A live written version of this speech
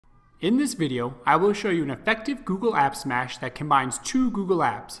In this video, I will show you an effective Google App Smash that combines two Google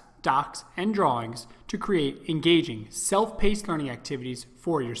Apps, Docs and Drawings, to create engaging, self-paced learning activities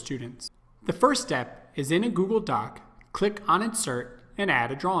for your students. The first step is in a Google Doc, click on Insert and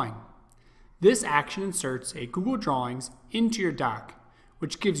add a drawing. This action inserts a Google Drawings into your doc,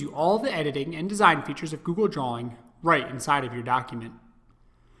 which gives you all the editing and design features of Google Drawing right inside of your document.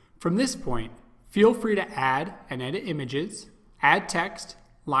 From this point, feel free to add and edit images, add text,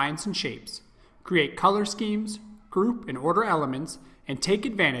 lines and shapes, create color schemes, group and order elements, and take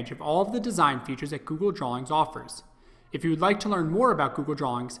advantage of all of the design features that Google Drawings offers. If you would like to learn more about Google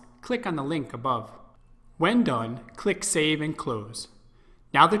Drawings, click on the link above. When done, click Save and Close.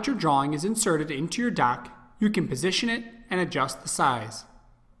 Now that your drawing is inserted into your doc, you can position it and adjust the size.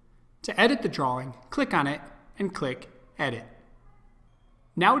 To edit the drawing, click on it and click Edit.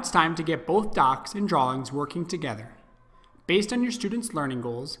 Now it's time to get both docs and drawings working together. Based on your students' learning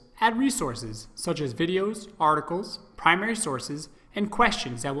goals, add resources such as videos, articles, primary sources, and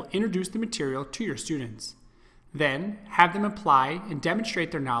questions that will introduce the material to your students. Then, have them apply and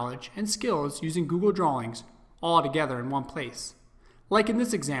demonstrate their knowledge and skills using Google Drawings all together in one place. Like in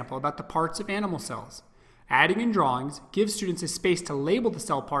this example about the parts of animal cells. Adding in drawings gives students a space to label the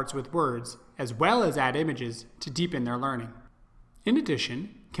cell parts with words, as well as add images to deepen their learning. In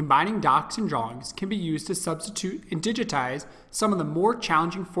addition, combining docs and drawings can be used to substitute and digitize some of the more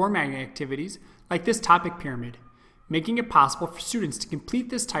challenging formatting activities like this topic pyramid, making it possible for students to complete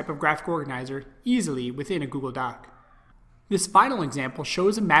this type of graphic organizer easily within a Google Doc. This final example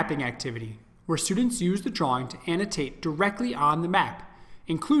shows a mapping activity, where students use the drawing to annotate directly on the map,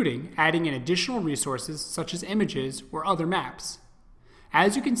 including adding in additional resources such as images or other maps.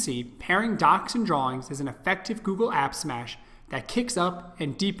 As you can see, pairing docs and drawings is an effective Google App Smash that kicks up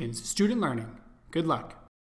and deepens student learning. Good luck.